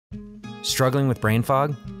Struggling with brain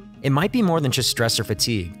fog? It might be more than just stress or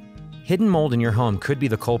fatigue. Hidden mold in your home could be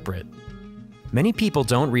the culprit. Many people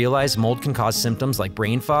don't realize mold can cause symptoms like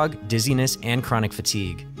brain fog, dizziness, and chronic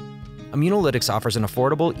fatigue. Immunolytics offers an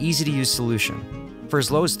affordable, easy-to-use solution. For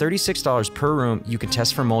as low as $36 per room, you can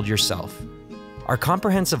test for mold yourself. Our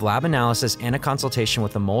comprehensive lab analysis and a consultation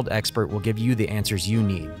with a mold expert will give you the answers you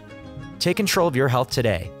need. Take control of your health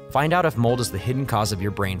today. Find out if mold is the hidden cause of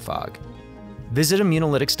your brain fog. Visit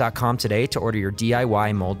immunolytics.com today to order your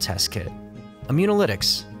DIY mold test kit.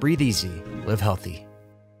 Immunolytics. Breathe easy. Live healthy.